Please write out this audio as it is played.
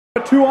A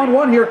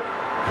 2-on-1 here.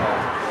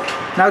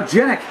 Now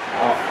Jenik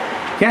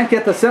can't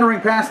get the centering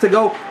pass to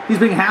go. He's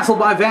being hassled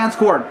by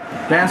Vanscourt.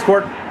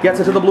 Vanscourt gets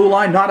it to the blue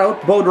line, not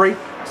out. Baudry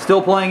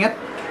still playing it.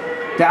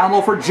 Down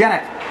low for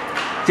Jenik.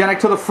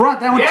 Jenik to the front.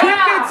 That one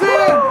gets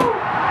in!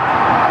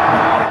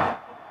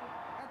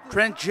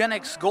 Trent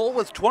Jenik's goal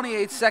with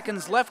 28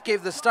 seconds left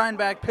gave the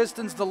Steinbach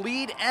Pistons the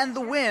lead and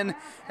the win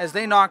as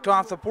they knocked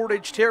off the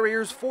Portage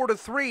Terriers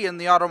 4-3 in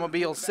the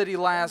Automobile City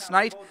last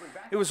night.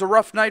 It was a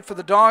rough night for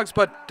the Dogs,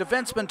 but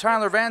defenseman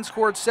Tyler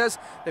Vanscourt says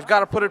they've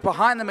got to put it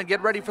behind them and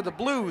get ready for the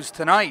Blues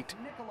tonight.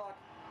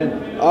 We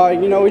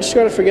just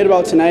got to forget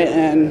about tonight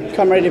and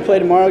come ready to play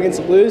tomorrow against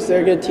the Blues.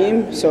 They're a good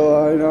team,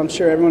 so I'm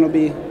sure everyone will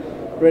be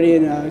ready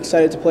and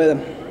excited to play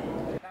them.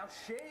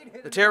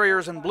 The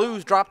Terriers and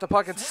Blues dropped the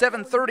puck at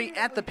 7:30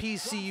 at the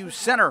PCU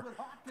Center.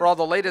 For all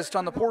the latest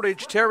on the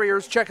Portage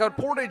Terriers, check out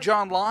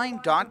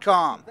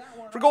portageonline.com.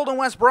 For Golden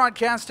West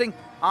Broadcasting,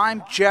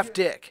 I'm Jeff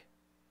Dick.